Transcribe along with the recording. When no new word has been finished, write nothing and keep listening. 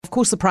of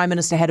course, the Prime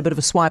Minister had a bit of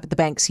a swipe at the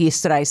banks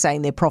yesterday,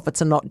 saying their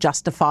profits are not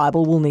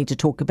justifiable. We'll need to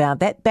talk about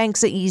that.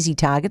 Banks are easy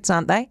targets,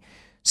 aren't they?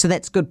 So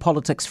that's good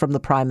politics from the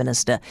Prime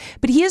Minister.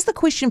 But here's the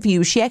question for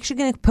you. Is she actually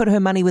going to put her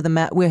money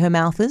where her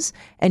mouth is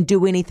and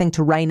do anything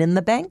to rein in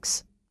the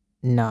banks?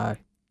 No,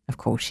 of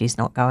course she's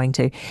not going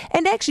to.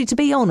 And actually, to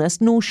be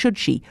honest, nor should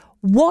she.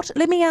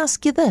 Let me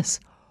ask you this.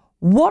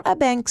 What are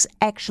banks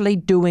actually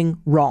doing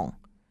wrong?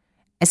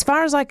 As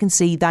far as I can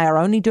see, they are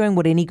only doing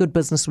what any good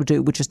business would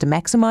do, which is to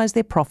maximise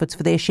their profits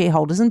for their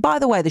shareholders. And by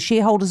the way, the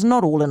shareholders are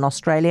not all in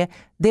Australia.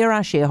 There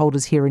are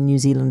shareholders here in New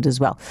Zealand as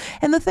well.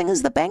 And the thing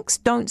is, the banks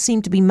don't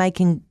seem to be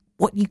making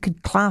what you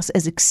could class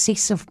as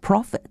excessive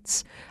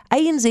profits.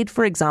 ANZ,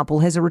 for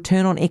example, has a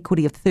return on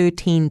equity of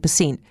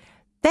 13%.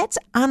 That's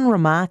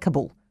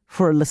unremarkable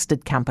for a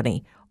listed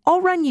company.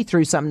 I'll run you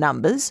through some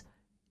numbers.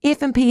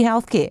 F&P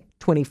Healthcare,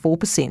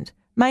 24%.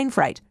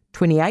 Mainfreight,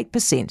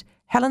 28%.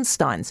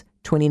 Hallensteins,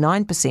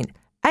 29%.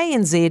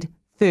 ANZ,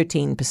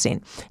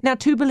 13%. Now,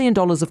 $2 billion,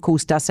 of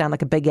course, does sound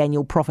like a big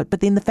annual profit, but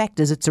then the fact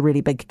is it's a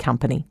really big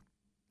company.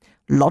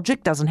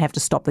 Logic doesn't have to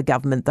stop the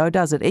government, though,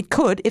 does it? It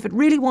could, if it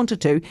really wanted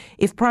to.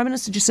 If Prime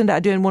Minister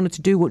Jacinda Ardern wanted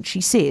to do what she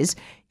says,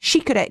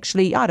 she could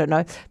actually,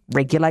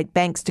 regulate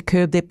banks to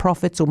curb their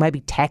profits or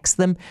maybe tax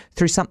them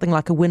through something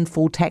like a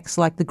windfall tax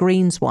like the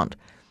Greens want.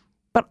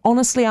 But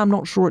honestly, I'm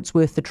not sure it's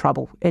worth the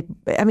trouble.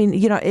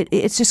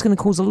 It's just going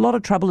to cause a lot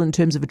of trouble in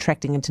terms of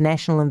attracting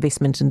international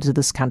investment into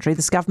this country.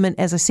 This government,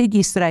 as I said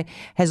yesterday,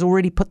 has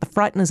already put the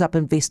frighteners up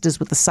investors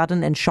with the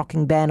sudden and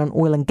shocking ban on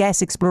oil and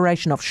gas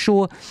exploration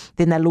offshore.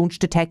 Then they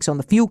launched a tax on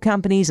the fuel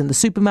companies and the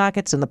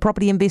supermarkets and the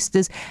property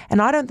investors.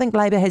 And I don't think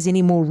Labor has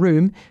any more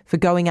room for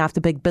going after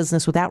big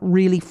business without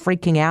really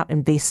freaking out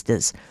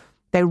investors.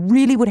 They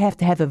really would have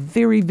to have a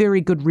very,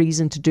 very good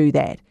reason to do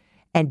that.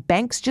 And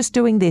banks just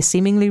doing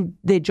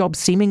their job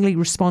seemingly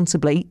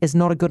responsibly is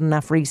not a good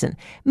enough reason.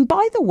 And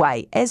by the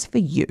way, as for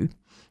you,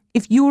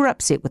 if you're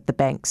upset with the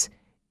banks,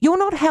 you're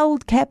not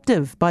held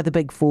captive by the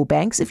big four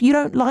banks. If you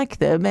don't like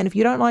them and if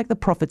you don't like the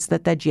profits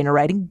that they're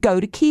generating, go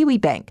to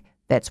Kiwibank.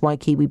 That's why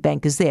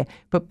Kiwibank is there.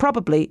 But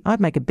probably,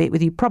 I'd make a bet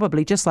with you,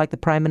 probably just like the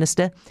Prime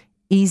Minister,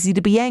 easy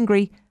to be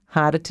angry,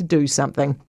 harder to do something.